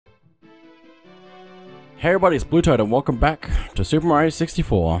Hey everybody, it's BlueToad and welcome back to Super Mario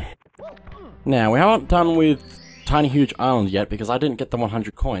 64. Now, we haven't done with Tiny Huge Island yet because I didn't get the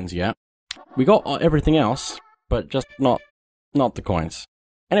 100 coins yet. We got everything else, but just not the coins.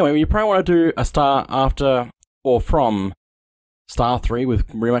 Anyway, you probably want to do a star after or from Star 3 with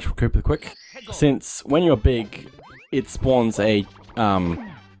Rematch with Koopa the Quick, since when you're big, it spawns a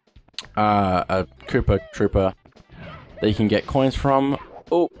Koopa Trooper that you can get coins from.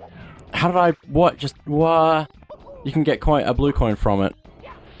 Oh, how did I, what? You can get a blue coin from it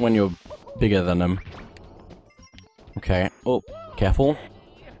when you're bigger than them. Okay, oh, careful.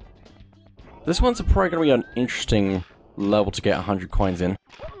 This one's probably going to be an interesting level to get 100 coins in.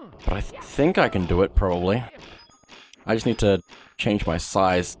 But I think I can do it, probably. I just need to change my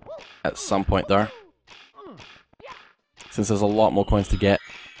size at some point, though. Since there's a lot more coins to get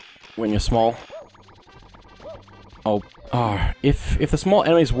when you're small. Oh, if the small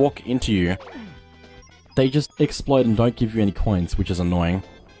enemies walk into you, they just explode and don't give you any coins, which is annoying.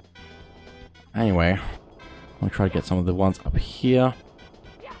 Anyway, I'll try to get some of the ones up here.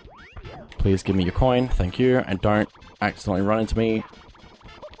 Please give me your coin, thank you, and don't accidentally run into me.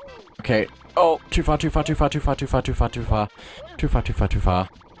 Okay, oh, too far. There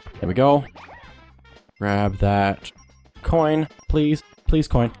we go. Grab that coin, please,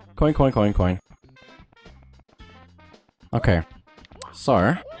 coin. Coin. Okay,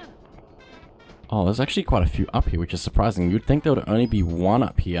 so... Oh, there's actually quite a few up here, which is surprising. You'd think there would only be one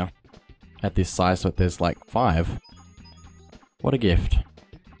up here at this size, but there's like 5. What a gift.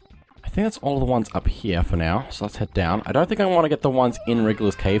 I think that's all the ones up here for now, so let's head down. I don't think I want to get the ones in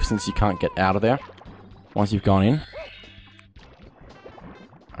Wriggler's Cave, since you can't get out of there once you've gone in.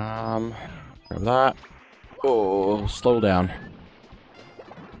 Grab that. Oh, slow down.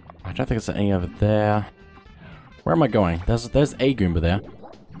 I don't think there's any over there. Where am I going? There's a Goomba there.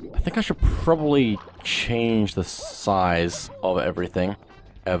 I think I should probably change the size of everything.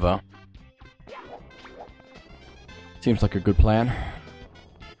 Ever. Seems like a good plan.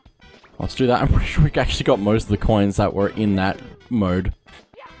 Let's do that. I'm pretty sure we actually got most of the coins that were in that mode.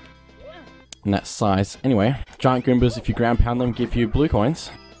 In that size. Anyway, giant Goombas, if you ground pound them, give you blue coins.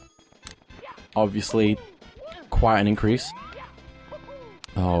 Obviously, quite an increase.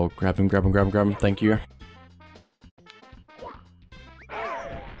 Oh, grab him, thank you.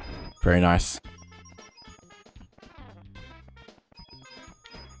 Very nice.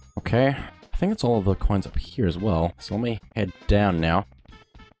 Okay, I think it's all of the coins up here as well, so let me head down now.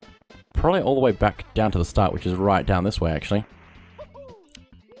 Probably all the way back down to the start, which is right down this way, actually.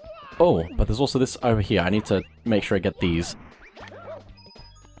 Oh, but there's also this over here. I need to make sure I get these.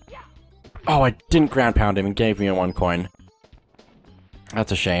 Oh, I didn't ground pound him and gave me a 1 coin.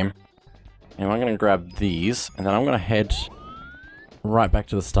 That's a shame. And I'm going to grab these, and then I'm going to head right back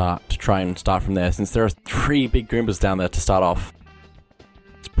to the start to try and start from there, since there are 3 big Goombas down there to start off.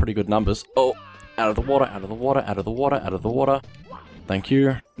 It's pretty good numbers. Oh, out of the water. Thank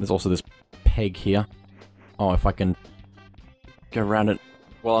you. There's also this peg here. Oh, if I can go around it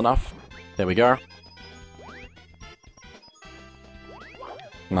well enough. There we go.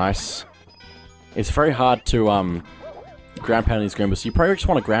 Nice. It's very hard to ground pound these Goombas, so you probably just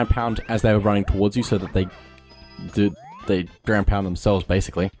want to ground pound as they were running towards you so that they ground pound themselves,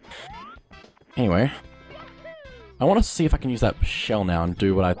 basically. Anyway, I want to see if I can use that shell now and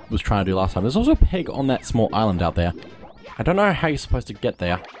do what I was trying to do last time. There's also a peg on that small island out there. I don't know how you're supposed to get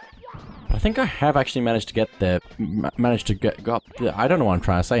there, but I think I have actually managed to get there. Go up there. I don't know what I'm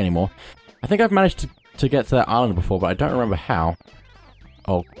trying to say anymore. I think I've managed to get to that island before, but I don't remember how.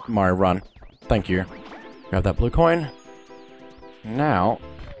 Oh, Mario, run. Thank you. Grab that blue coin. Now,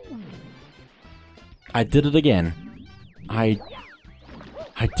 I did it again. I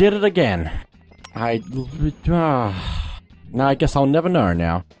did it again. Now I guess I'll never know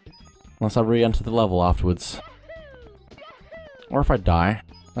now. Unless I re-enter the level afterwards. Or if I die.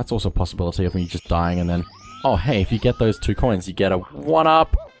 That's also a possibility of me just dying and then... Oh hey, if you get those 2 coins, you get a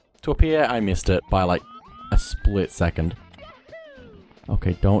 1-up to appear. I missed it by like a split second.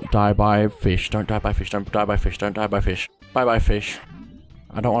 Okay, don't die by fish. Don't die by fish. Don't die by fish. Don't die by fish. Bye-bye, fish.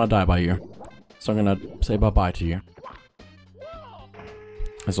 I don't want to die by you. So I'm gonna say bye-bye to you.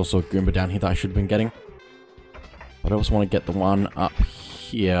 There's also a Goomba down here that I should have been getting. But I also want to get the one up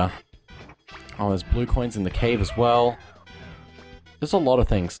here. Oh, there's blue coins in the cave as well. There's a lot of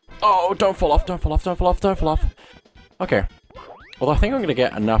things. Oh, don't fall off, don't fall off, don't fall off, don't fall off. Okay. Although I think I'm going to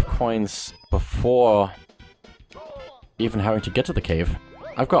get enough coins before even having to get to the cave.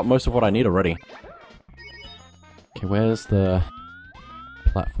 I've got most of what I need already. Okay, where's the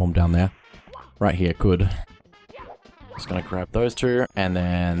platform down there? Right here, good. Just gonna grab those 2, and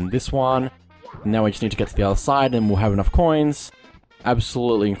then this one. Now we just need to get to the other side and we'll have enough coins.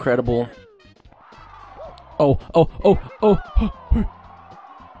 Absolutely incredible. Oh, oh, oh, oh, oh, oh.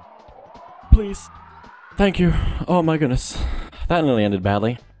 Please. Thank you. Oh my goodness. That nearly ended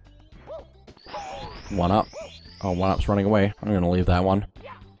badly. 1-up. Oh, 1-up's running away. I'm gonna leave that one.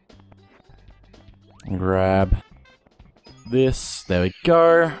 Grab this. There we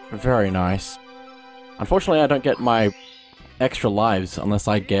go. Very nice. Unfortunately, I don't get my extra lives unless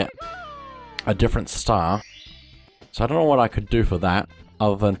I get a different star. So I don't know what I could do for that,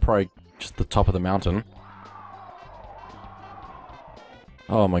 other than probably just the top of the mountain.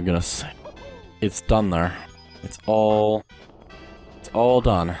 Oh my goodness. It's done though. It's all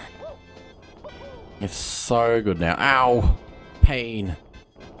done. It's so good now. Ow! Pain.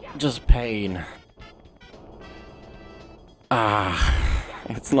 Just pain. Ah,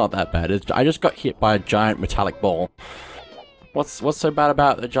 it's not that bad. I just got hit by a giant metallic ball. What's so bad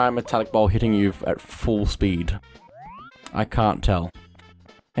about the giant metallic ball hitting you at full speed? I can't tell.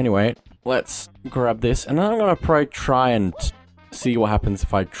 Anyway, let's grab this, and then I'm gonna probably try and see what happens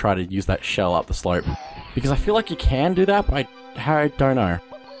if I try to use that shell up the slope. Because I feel like you can do that, but I don't know.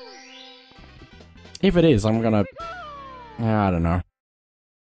 If it is, I'm gonna... I don't know.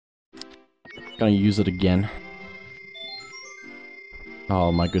 Gonna use it again.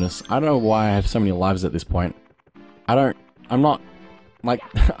 Oh my goodness. I don't know why I have so many lives at this point. I'm not... Like,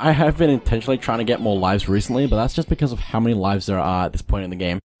 I have been intentionally trying to get more lives recently, but that's just because of how many lives there are at this point in the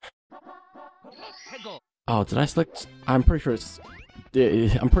game. Oh, did I select... I'm pretty sure it's...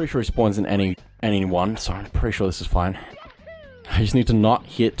 I'm pretty sure it spawns in any one, so I'm pretty sure this is fine. I just need to not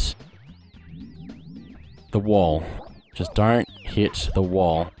hit the wall. Just don't hit the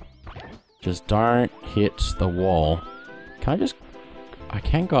wall. Just don't hit the wall. Can I just... I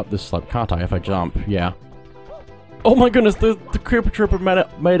can go up this slope, can't I, if I jump? Yeah. Oh my goodness, the Creeper Trooper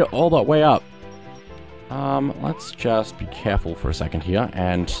made it all that way up. Let's just be careful for a second here,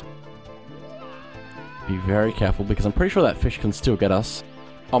 and... be very careful, because I'm pretty sure that fish can still get us.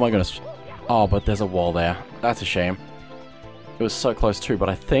 Oh my goodness. Oh, but there's a wall there. That's a shame. It was so close too, but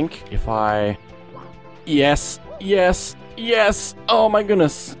I think if I... Yes! Yes! Yes! Oh my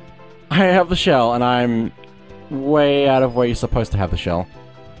goodness! I have the shell, and I'm way out of where you're supposed to have the shell.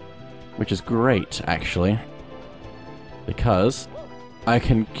 Which is great, actually. Because I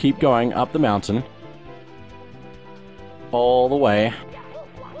can keep going up the mountain. All the way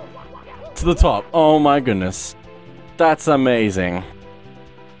to the top. Oh my goodness. That's amazing.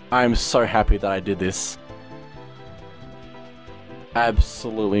 I'm so happy that I did this.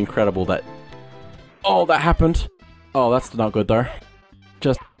 Absolutely incredible that... Oh, that happened. Oh, that's not good though.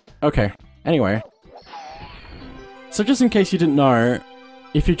 Just... Okay. Anyway. So just in case you didn't know,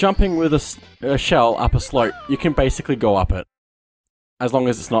 if you're jumping with a shell up a slope, you can basically go up it. As long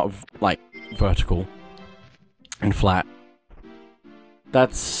as it's not, like, vertical and flat.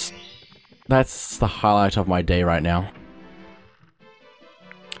 That's the highlight of my day right now.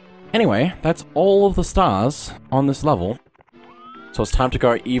 Anyway, that's all of the stars on this level. So it's time to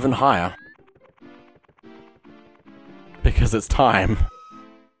go even higher. Because it's time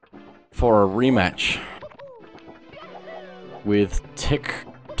for a rematch with Tick,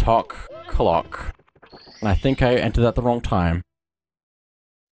 Tock, Clock. And I think I entered at the wrong time.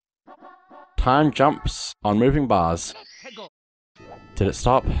 Time jumps on moving bars. Did it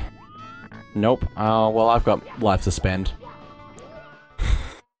stop? Nope. Well, I've got life to spend.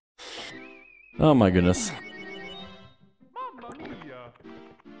 Oh my goodness.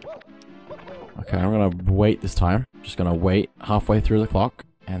 Okay, I'm gonna wait this time. Just gonna wait halfway through the clock,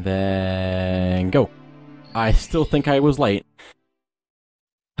 and then go. I still think I was late.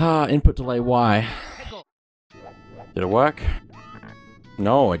 Input delay, why? Did it work?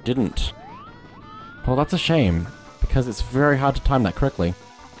 No, it didn't. Well, that's a shame, because it's very hard to time that correctly.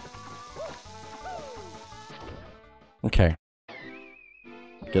 Okay.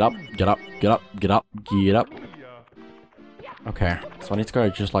 Get up, get up, get up, get up, get up. Okay, so I need to go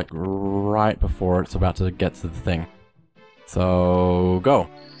just like right before it's about to get to the thing. So, go.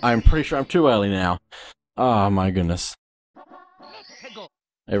 I'm pretty sure I'm too early now. Oh my goodness.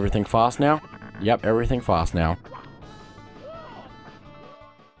 Everything fast now? Yep, everything fast now.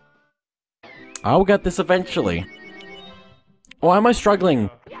 I'll get this eventually. Why am I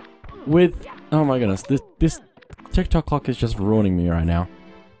struggling with... Oh my goodness, this TikTok clock is just ruining me right now.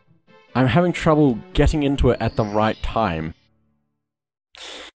 I'm having trouble getting into it at the right time.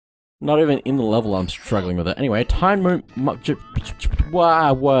 Not even in the level I'm struggling with it. Anyway,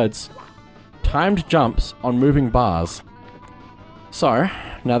 words. Timed jumps on moving bars. So,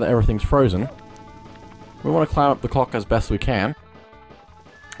 now that everything's frozen, we want to climb up the clock as best we can.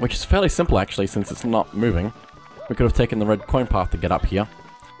 which is fairly simple actually since it's not moving. We could have taken the red coin path to get up here.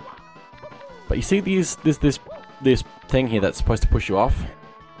 But you see this thing here that's supposed to push you off?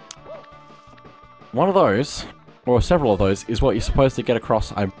 One of those, or several of those, is what you're supposed to get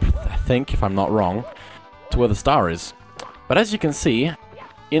across, I think, if I'm not wrong, to where the star is. But as you can see,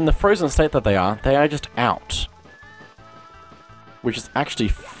 in the frozen state that they are just out. Which is actually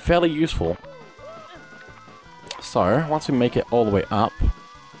fairly useful. So, once we make it all the way up,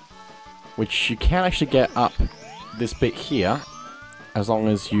 which you can actually get up this bit here, as long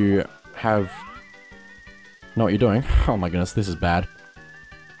as you know what you're doing. Oh my goodness, this is bad.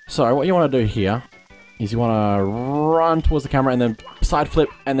 So, what you want to do here is you want to run towards the camera and then side flip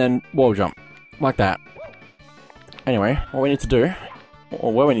and then wall jump. Like that. Anyway, what we need to do,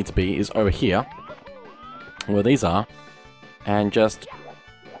 or where we need to be, is over here, where these are, and just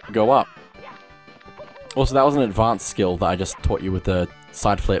go up. Also, that was an advanced skill that I just taught you with the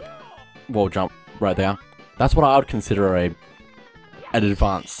side flip wall jump right there. That's what I would consider an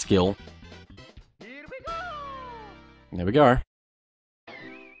advanced skill. There we go.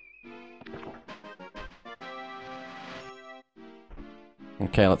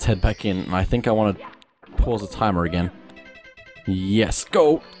 Okay, let's head back in. I think I want to pause the timer again. Yes,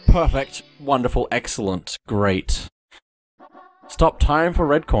 go! Perfect! Wonderful, excellent, great. Stop time for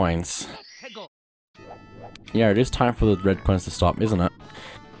red coins. Yeah, it is time for the red coins to stop, isn't it?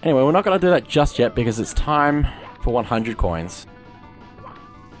 Anyway, we're not going to do that just yet because it's time for 100 coins.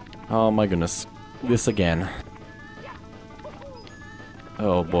 Oh my goodness. This again.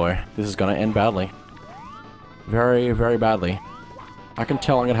 Oh boy, this is going to end badly. Very, very badly. I can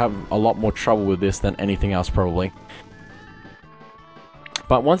tell I'm going to have a lot more trouble with this than anything else, probably.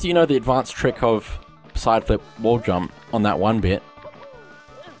 But once you know the advanced trick of side flip wall jump on that one bit,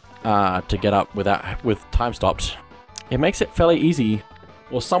 to get up with time stopped, it makes it fairly easy,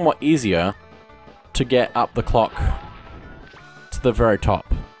 or somewhat easier, to get up the clock to the very top.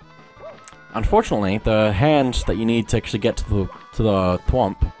 Unfortunately, the hand that you need to actually get to the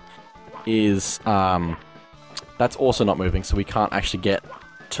thwomp is that's also not moving, so we can't actually get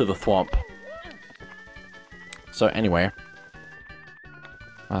to the thwomp. So anyway,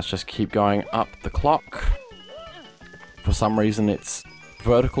 let's just keep going up the clock. For some reason it's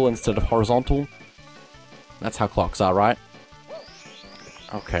vertical instead of horizontal. That's how clocks are, right?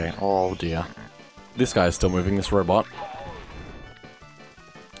 Okay, oh dear. This guy is still moving, this robot.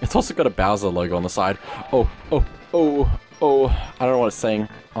 It's also got a Bowser logo on the side. Oh, oh, oh, oh. I don't know what it's saying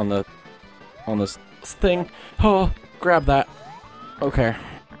on this thing. Oh, grab that. Okay.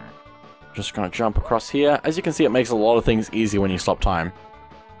 Just gonna jump across here. As you can see, it makes a lot of things easy when you stop time.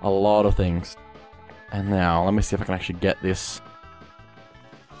 A lot of things. And now, let me see if I can actually get this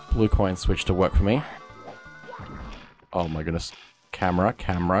blue coin switch to work for me. Oh my goodness. Camera,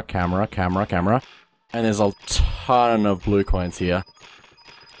 camera, camera, camera, camera. And there's a ton of blue coins here.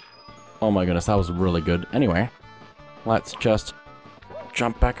 Oh my goodness, that was really good. Anyway, let's just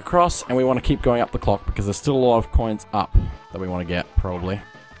jump back across, and we want to keep going up the clock because there's still a lot of coins up that we want to get, probably.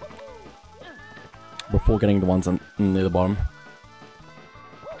 Before getting the ones near the bottom.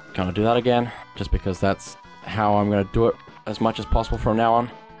 Gonna do that again, just because that's how I'm gonna do it as much as possible from now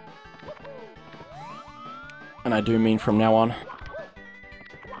on. And I do mean from now on.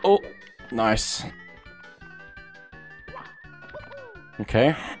 Oh, nice.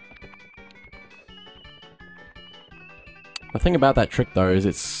 Okay. The thing about that trick though is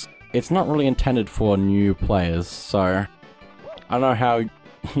it's not really intended for new players, so I don't know how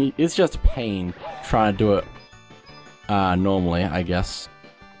it's just a pain trying to do it normally, I guess.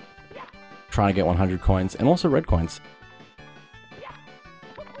 Trying to get 100 coins and also red coins.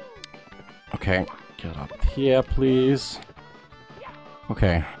 Okay, get up here, please.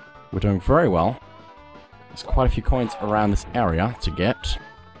 Okay, we're doing very well. There's quite a few coins around this area to get.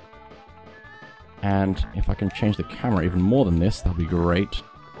 And if I can change the camera even more than this, that'd be great.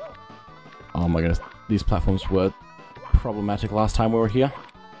 Oh my goodness, these platforms were problematic last time we were here.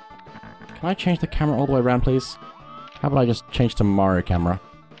 Can I change the camera all the way around, please? How about I just change to Mario camera?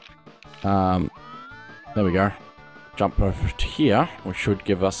 There we go. Jump over to here, which should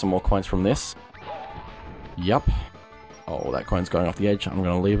give us some more coins from this. Yup. Oh, that coin's going off the edge. I'm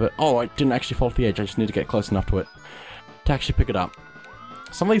gonna leave it. Oh, it didn't actually fall off the edge. I just need to get close enough to it to actually pick it up.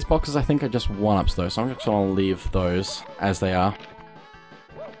 Some of these boxes I think are just one-ups though, so I'm just gonna leave those as they are.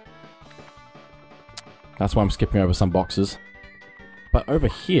 That's why I'm skipping over some boxes. But over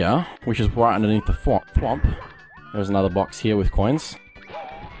here, which is right underneath the thwomp, there's another box here with coins.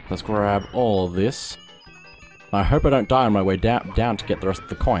 Let's grab all of this. I hope I don't die on my way down to get the rest of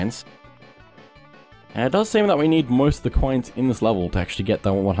the coins. And it does seem that we need most of the coins in this level to actually get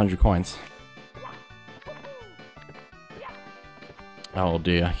the 100 coins. Oh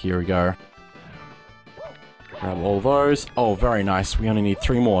dear, here we go. Grab all those. Oh, very nice. We only need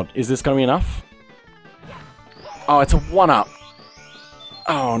 3 more. Is this going to be enough? Oh, it's a 1-up.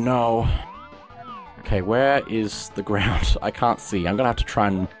 Oh no. Okay, where is the ground? I can't see. I'm going to have to try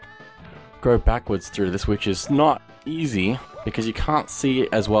and go backwards through this, which is not easy because you can't see it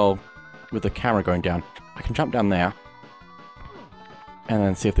as well with the camera going down. I can jump down there and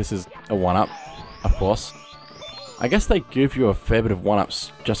then see if this is a 1-up, of course. I guess they give you a fair bit of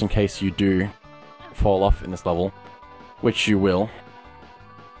 1-ups just in case you do fall off in this level, which you will.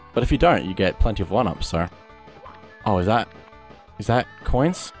 But if you don't, you get plenty of 1-ups, so... Oh, is that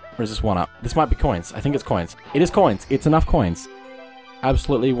coins? Or is this 1-up? This might be coins. I think it's coins. It is coins! It's enough coins!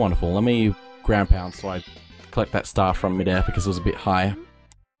 Absolutely wonderful. Let me ground pound so I collect that star from midair because it was a bit high.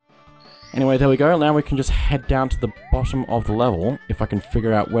 Anyway, there we go. Now we can just head down to the bottom of the level, if I can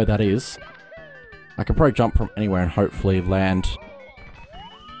figure out where that is. I can probably jump from anywhere and hopefully land.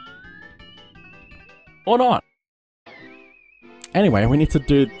 Or not! Anyway, we need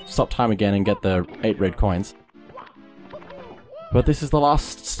to stop time again and get the 8 red coins. But this is the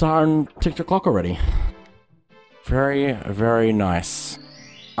last star in TikTok clock already. Very, very nice.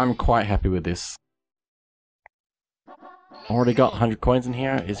 I'm quite happy with this. Already got 100 coins in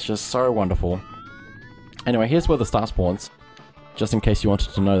here. It's just so wonderful. Anyway, here's where the star spawns. Just in case you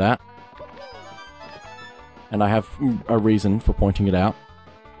wanted to know that. And I have a reason for pointing it out.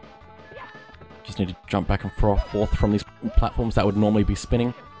 Just need to jump back and forth from these platforms that would normally be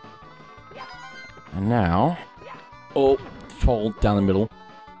spinning. And now... Oh, fall down the middle.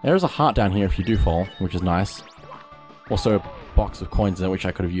 There is a heart down here if you do fall, which is nice. Also a box of coins in it, which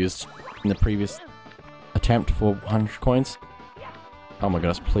I could have used in the previous attempt for 100 coins. Oh my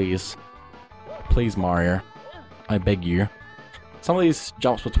goodness, please. Please, Mario. I beg you. Some of these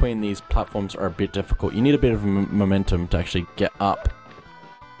jumps between these platforms are a bit difficult. You need a bit of momentum to actually get up.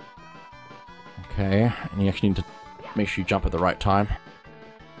 Okay, and you actually need to make sure you jump at the right time.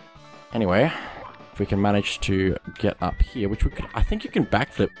 Anyway, if we can manage to get up here, which we could, I think you can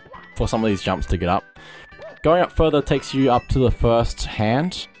backflip for some of these jumps to get up. Going up further takes you up to the first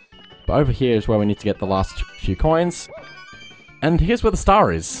hand, but over here is where we need to get the last few coins. And here's where the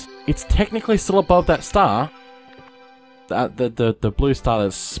star is. It's technically still above that star, the blue star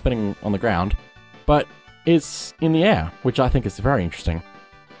that's spinning on the ground, but it's in the air, which I think is very interesting.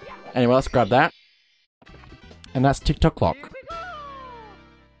 Anyway, let's grab that. And that's TikTok clock.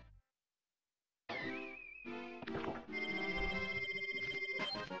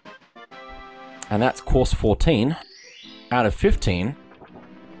 And that's course 14 out of 15.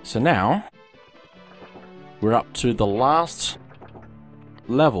 So now we're up to the last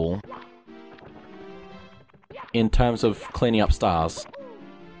level in terms of cleaning up stars.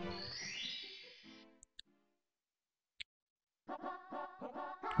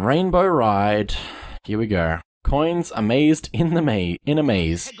 Rainbow Ride. Here we go. Coins amazed in a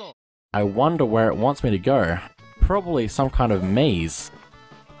maze. I wonder where it wants me to go. Probably some kind of maze.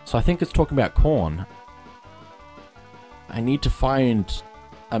 So I think it's talking about corn. I need to find...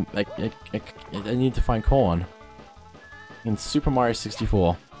 I need to find corn. In Super Mario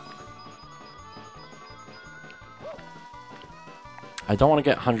 64. I don't want to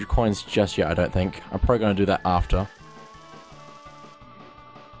get 100 coins just yet, I don't think. I'm probably going to do that after.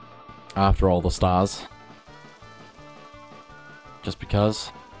 After all the stars. Just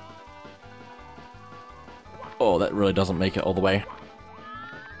because. Oh, that really doesn't make it all the way.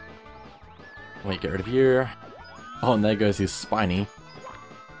 Let me get rid of you. Oh, and there goes his Spiny.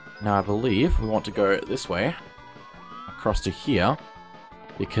 Now I believe we want to go this way. Across to here.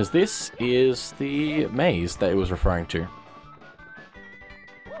 Because this is the maze that it was referring to.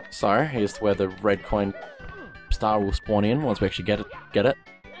 So, here's where the red coin star will spawn in once we actually get it.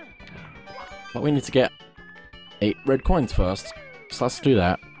 But we need to get 8 red coins first. So let's do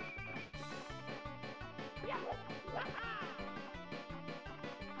that.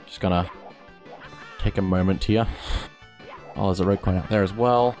 Just gonna take a moment here. Oh, there's a red coin out there as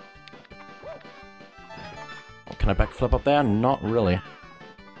well. Oh, can I backflip up there? Not really.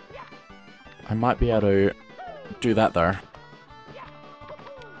 I might be able to do that though.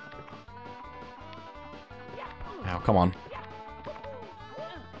 Ow, come on.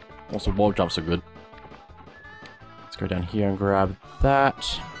 Also, wall jumps are good. Let's go down here and grab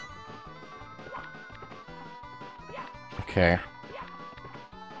that. Okay.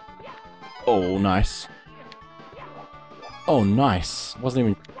 Oh, nice. Oh, nice. Wasn't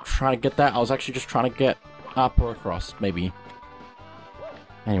even trying to get that. I was actually just trying to get up or across, maybe.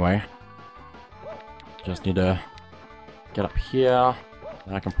 Anyway. Just need to get up here.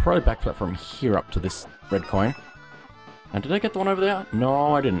 And I can probably backflip from here up to this red coin. And did I get the one over there?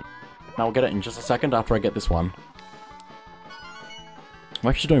 No, I didn't. I'll get it in just a second after I get this one. I'm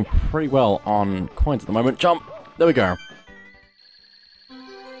actually doing pretty well on coins at the moment. Jump! There we go.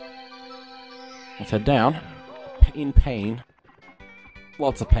 Let's head down. In pain.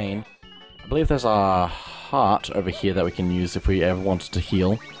 Lots of pain. I believe there's a heart over here that we can use if we ever wanted to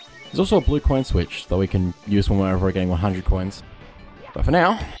heal. There's also a blue coin switch that we can use whenever we're getting 100 coins. But for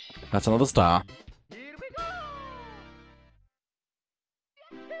now, that's another star.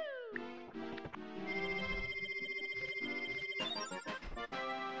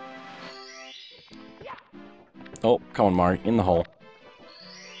 Oh, come on, Mario, in the hole.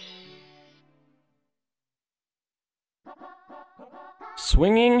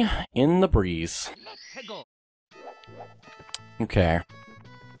 Swinging in the breeze. Okay.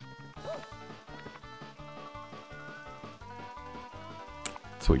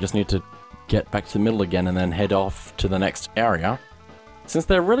 So we just need to get back to the middle again and then head off to the next area. Since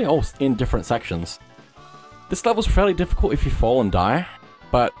they're really all in different sections. This level's fairly difficult if you fall and die,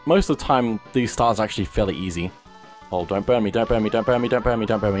 but most of the time these stars are actually fairly easy. Oh, don't burn me, don't burn me, don't burn me, don't burn me,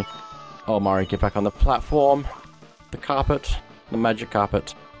 don't burn me. Oh, Mario, get back on the platform. The carpet. The magic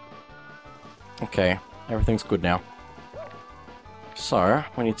carpet. Okay, everything's good now. So,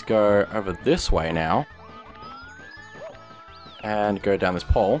 we need to go over this way now. And go down this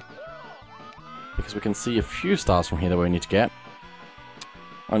pole. Because we can see a few stars from here that we need to get.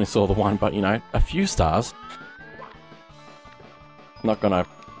 I only saw the one, but you know, a few stars. Not gonna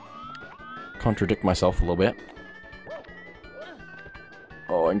contradict myself a little bit.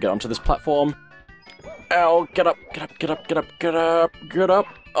 Oh, and get onto this platform. Ow, get up, get up, get up, get up, get up, get up.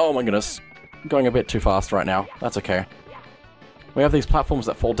 Oh my goodness. Going a bit too fast right now. That's okay. We have these platforms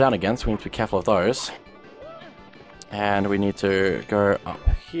that fall down again, so we need to be careful of those. And we need to go up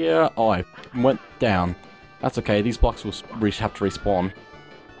here. Oh, I went down. That's okay, these blocks will have to respawn.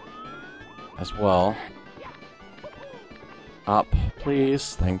 As well. Up,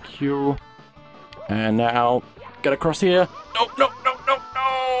 please. Thank you. And now, get across here. No, no, no, no, no!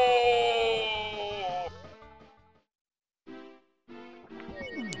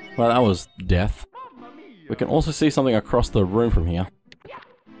 Well, that was death. We can also see something across the room from here.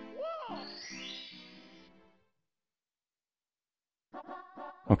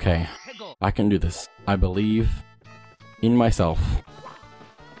 Okay, I can do this. I believe in myself.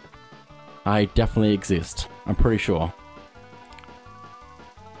 I definitely exist. I'm pretty sure.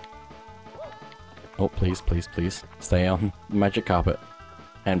 Oh, please, please, please. Stay on the magic carpet.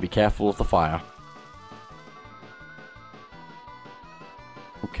 And be careful of the fire.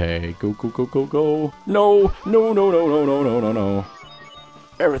 Okay, go, go, go, go, go. No! No, no, no, no, no, no, no, no.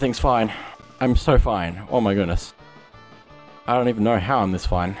 Everything's fine. I'm so fine. Oh my goodness. I don't even know how I'm this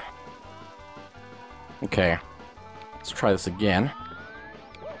fine. Okay. Let's try this again.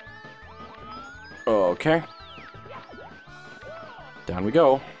 Okay. Down we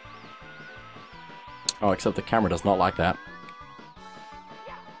go. Oh, except the camera does not like that.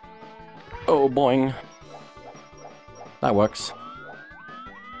 Oh, boing. That works.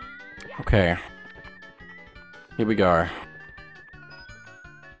 Okay. Here we go.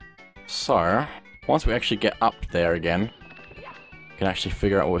 So, once we actually get up there again, we can actually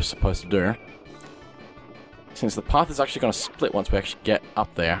figure out what we're supposed to do. Since the path is actually going to split once we actually get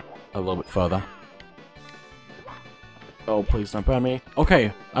up there a little bit further. Oh, please don't burn me.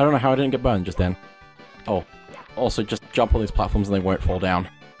 Okay, I don't know how I didn't get burned just then. Oh, also just jump on these platforms and they won't fall down.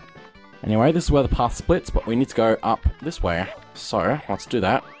 Anyway, this is where the path splits, but we need to go up this way. So, let's do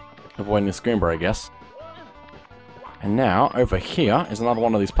that. Avoiding the screenber, I guess. And now, over here is another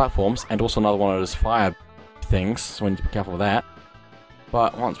one of these platforms, and also another one of those fire things, so we need to be careful with that.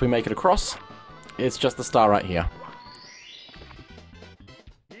 But once we make it across, it's just the star right here.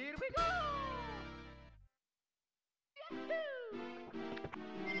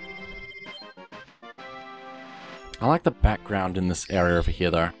 I like the background in this area over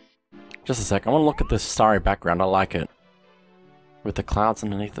here, though. Just a sec, I want to look at this starry background, I like it. With the clouds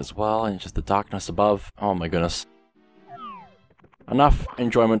underneath as well, and just the darkness above. Oh my goodness. Enough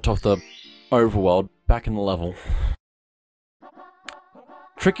enjoyment of the overworld, back in the level.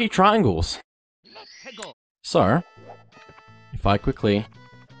 Tricky triangles. So, if I quickly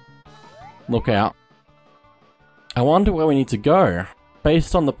look out, I wonder where we need to go,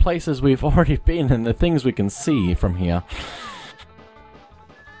 based on the places we've already been and the things we can see from here.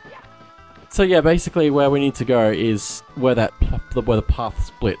 So yeah, basically where we need to go is where where the path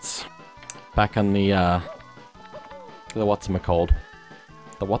splits. Back on the whatchamacalled.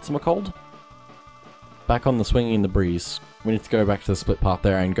 The whatchamacalled? back on the swinging in the breeze. We need to go back to the split path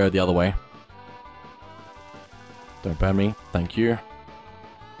there and go the other way. Don't burn me. Thank you.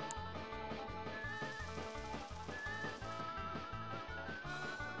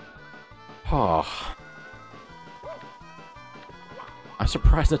 Oh. I'm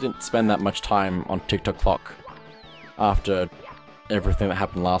surprised I didn't spend that much time on Tock after everything that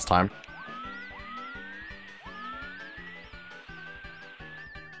happened last time.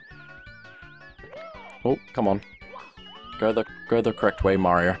 Oh, come on. Go the correct way,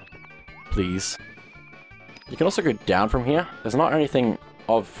 Mario. Please. You can also go down from here. There's not anything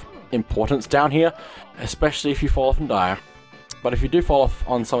of importance down here, especially if you fall off and die. But if you do fall off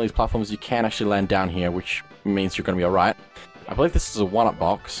on some of these platforms, you can actually land down here, which means you're going to be alright. I believe this is a 1-up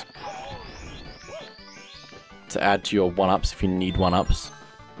box to add to your 1-ups if you need 1-ups,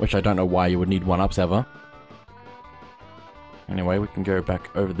 which I don't know why you would need 1-ups ever. Anyway, we can go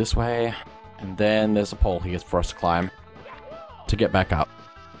back over this way, and then there's a pole here for us to climb to get back up.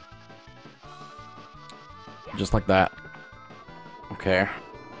 Just like that. Okay.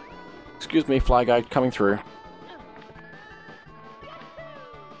 Excuse me, Fly Guy, coming through.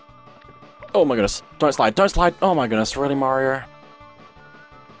 Oh my goodness. Don't slide, don't slide! Oh my goodness, really, Mario?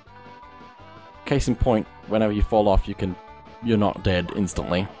 Case in point, whenever you fall off, you're not dead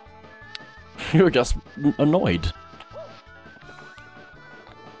instantly. You're just annoyed.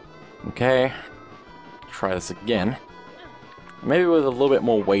 Okay. Try this again. Maybe with a little bit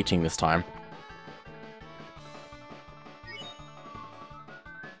more weighting this time.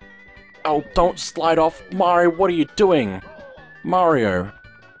 Oh, don't slide off! Mario, what are you doing? Mario,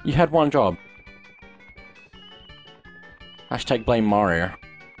 you had one job. Hashtag blame Mario.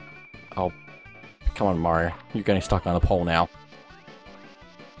 Oh, come on, Mario. You're getting stuck on the pole now.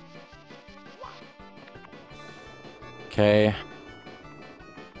 Okay.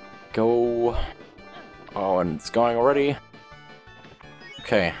 Go. Oh, and it's going already.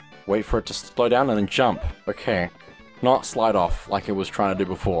 Okay. Wait for it to slow down and then jump. Okay. Not slide off like it was trying to do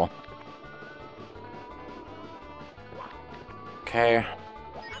before. Okay.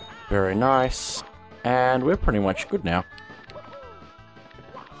 Very nice. And we're pretty much good now.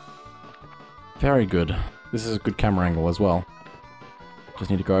 Very good. This is a good camera angle as well.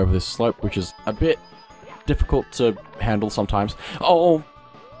 Just need to go over this slope, which is a bit difficult to handle sometimes. Oh!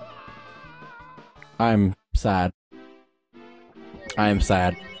 I'm sad. I am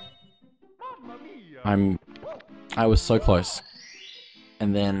sad. I was so close.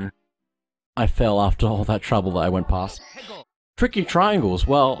 And then I fell after all that trouble that I went past. Tricky triangles.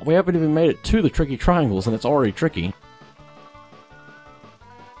 Well, we haven't even made it to the tricky triangles and it's already tricky.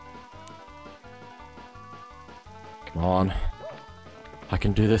 Come on. I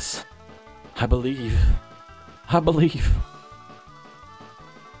can do this. I believe. I believe.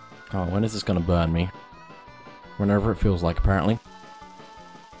 Oh, when is this gonna burn me? Whenever it feels like, apparently.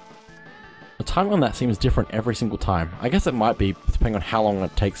 The time on that seems different every single time. I guess it might be, depending on how long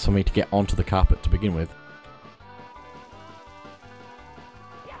it takes for me to get onto the carpet to begin with.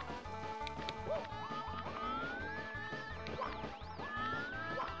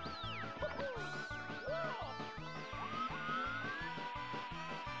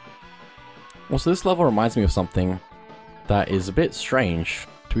 Also, this level reminds me of something that is a bit strange,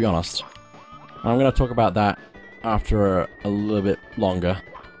 to be honest. I'm going to talk about that after a little bit longer.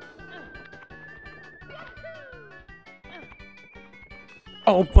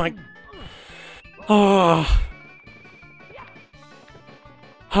 Oh my... Ah...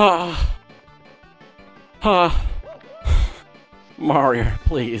 Ah... Ah... Mario,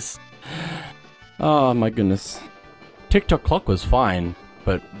 please. Oh my goodness. Tick-Tock Clock was fine,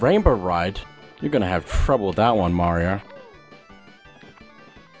 but Rainbow Ride... You're gonna have trouble with that one, Mario.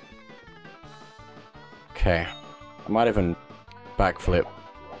 Okay. I might even backflip.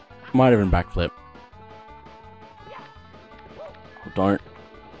 Might even backflip. Don't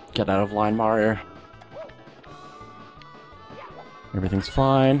get out of line, Mario. Everything's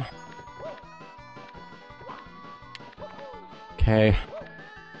fine. Okay.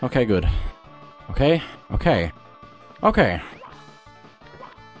 Okay, good. Okay, okay. Okay.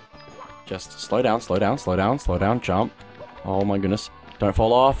 Just slow down, slow down, slow down, slow down, jump. Oh my goodness. Don't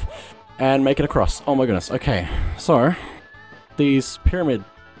fall off. And make it across. Oh my goodness. Okay, so these pyramid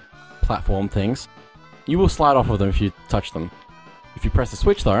platform things, you will slide off of them if you touch them. If you press the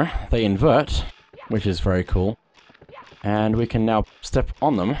switch though, they invert, which is very cool. And we can now step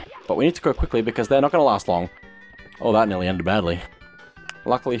on them, but we need to go quickly because they're not going to last long. Oh, that nearly ended badly.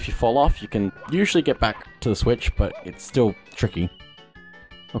 Luckily, if you fall off, you can usually get back to the switch, but it's still tricky.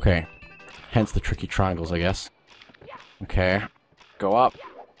 Okay. Hence the tricky triangles, I guess. Okay. Go up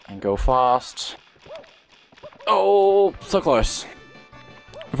and go fast. Oh, so close.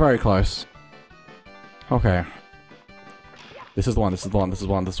 Very close. Okay. This is the one, this is the one, this is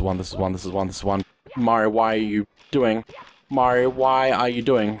one, this is one, this is one, this is one, this is one. Mario, why are you doing? Mario, why are you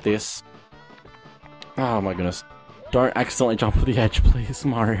doing this? Oh my goodness. Don't accidentally jump off the edge, please,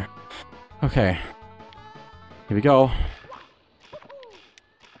 Mario. Okay. Here we go.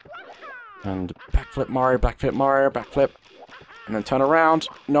 And backflip Mario, backflip Mario, backflip. And then turn around.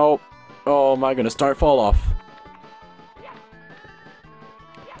 Nope. Oh my goodness, don't fall off.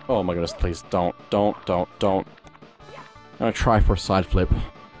 Oh my goodness, please don't. I'm gonna try for a side flip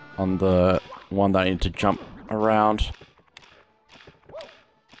on the one that I need to jump around.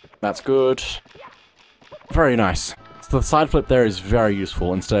 That's good. Very nice. So the side flip there is very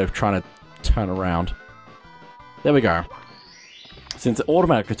useful instead of trying to turn around. There we go. Since it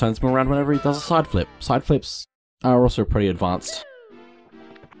automatically turns him around whenever he does a side flip. Side flips are also pretty advanced.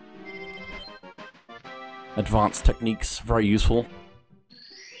 Advanced techniques, very useful.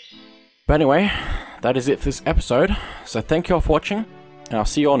 But anyway, that is it for this episode. So thank you all for watching, and I'll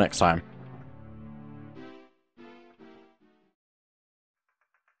see you all next time.